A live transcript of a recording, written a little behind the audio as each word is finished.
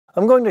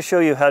I'm going to show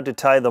you how to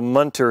tie the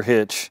Munter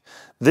hitch.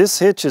 This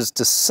hitch is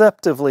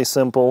deceptively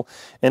simple,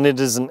 and it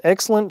is an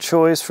excellent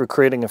choice for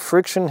creating a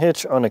friction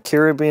hitch on a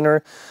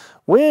carabiner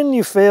when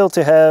you fail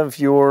to have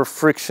your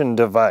friction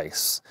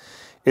device.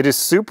 It is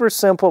super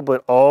simple,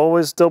 but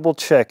always double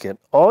check it.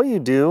 All you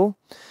do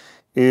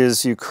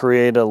is you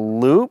create a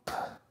loop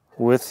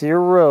with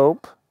your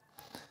rope,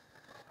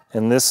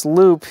 and this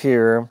loop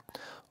here,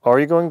 all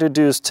you're going to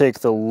do is take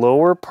the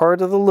lower part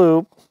of the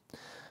loop,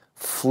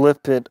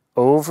 flip it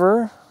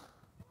over,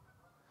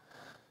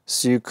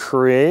 so you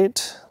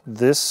create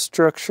this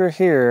structure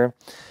here,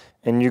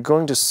 and you're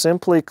going to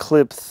simply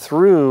clip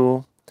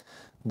through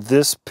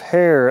this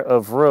pair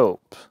of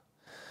rope.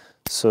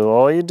 So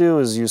all you do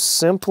is you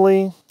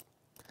simply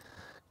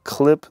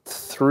clip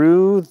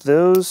through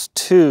those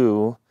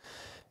two,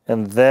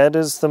 and that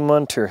is the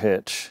Munter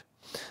hitch.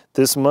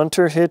 This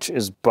Munter hitch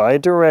is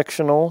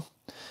bidirectional.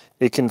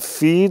 It can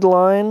feed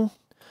line,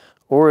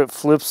 or it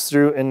flips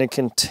through and it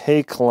can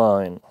take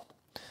line.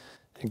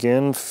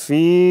 Again,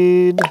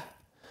 feed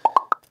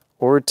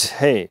or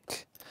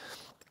take.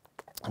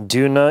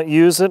 Do not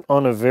use it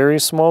on a very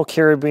small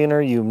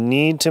carabiner. You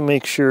need to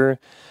make sure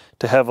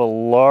to have a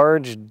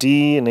large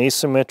D and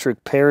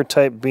asymmetric pair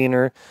type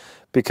biner,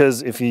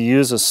 because if you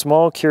use a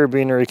small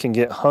carabiner, it can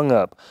get hung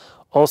up.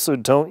 Also,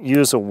 don't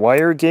use a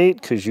wire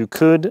gate because you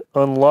could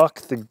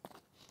unlock the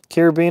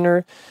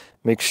carabiner.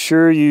 Make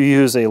sure you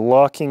use a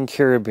locking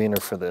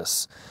carabiner for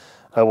this.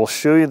 I will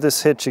show you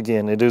this hitch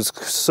again. It is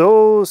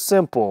so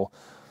simple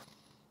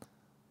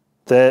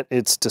that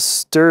it's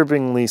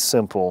disturbingly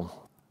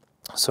simple.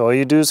 So all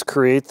you do is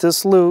create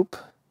this loop,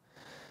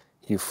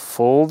 you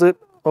fold it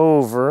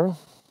over,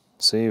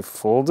 so you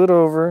fold it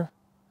over,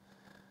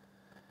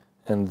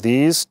 and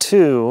these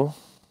two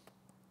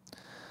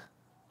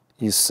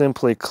you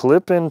simply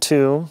clip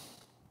into,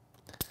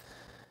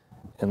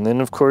 and then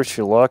of course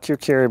you lock your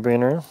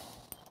carabiner,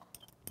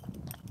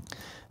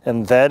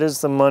 and that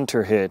is the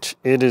Munter hitch.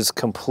 It is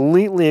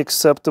completely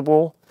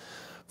acceptable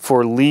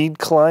for lead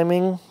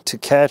climbing to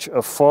catch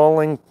a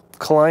falling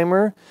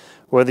climber,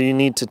 whether you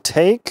need to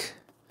take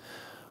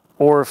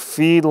or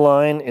feed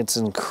line. It's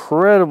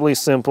incredibly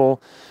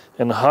simple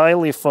and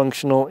highly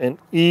functional and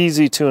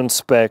easy to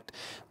inspect.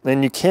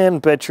 And you can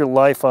bet your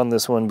life on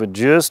this one, but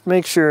just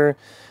make sure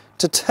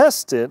to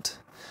test it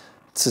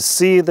to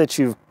see that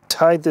you've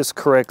tied this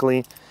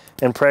correctly,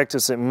 and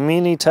practice it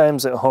many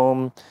times at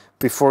home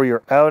before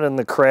you're out in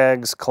the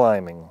crags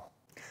climbing.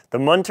 The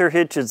Munter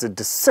hitch is a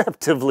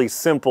deceptively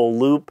simple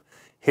loop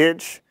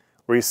hitch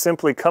where you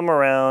simply come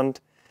around,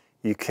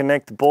 you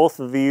connect both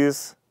of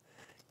these,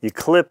 you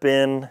clip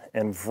in,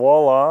 and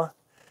voila,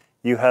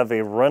 you have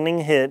a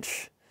running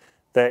hitch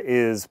that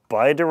is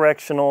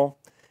bidirectional.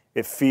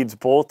 It feeds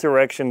both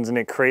directions, and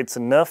it creates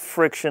enough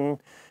friction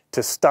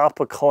to stop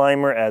a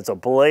climber as a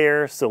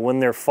belayer, so when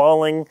they're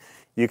falling,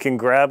 you can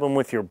grab them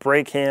with your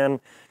brake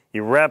hand,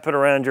 you wrap it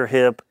around your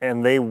hip,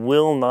 and they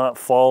will not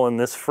fall, and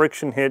this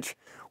friction hitch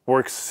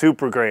works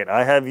super great.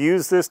 I have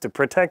used this to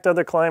protect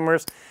other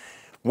climbers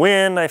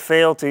when I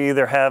fail to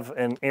either have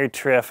an air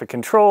traffic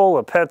control,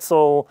 a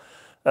Petzl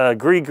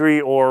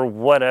Gri-Gri, or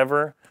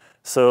whatever.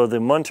 So the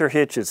Munter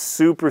hitch is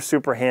super,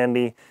 super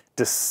handy,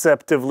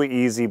 deceptively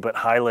easy, but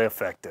highly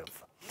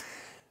effective.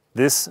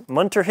 This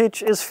Munter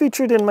hitch is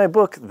featured in my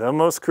book, The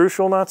Most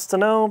Crucial Knots to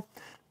Know,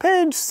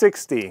 page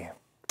 60.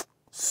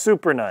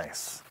 Super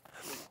nice.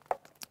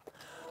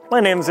 My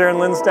name's Aaron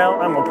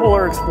Linsdau. I'm a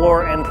polar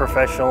explorer and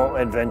professional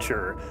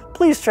adventurer.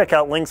 Please check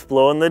out links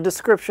below in the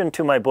description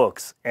to my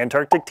books: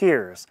 Antarctic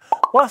Tears,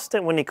 Lost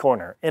at Winnie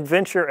Corner,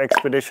 Adventure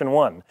Expedition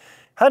 1,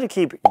 How to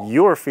Keep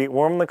Your Feet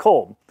Warm in the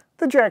Cold,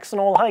 The Jackson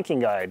Hole Hiking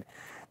Guide,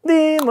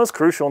 The Most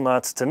Crucial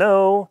Knots to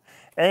Know,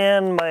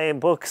 and my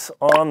books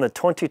on the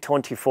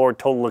 2024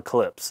 total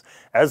eclipse.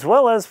 As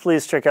well as,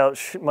 please check out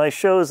my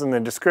shows in the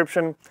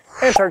description: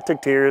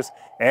 Antarctic Tears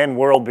and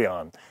World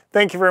Beyond.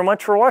 Thank you very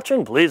much for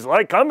watching. Please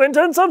like, comment,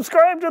 and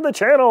subscribe to the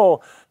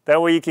channel.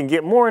 That way you can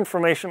get more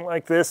information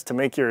like this to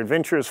make your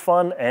adventures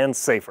fun and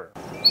safer.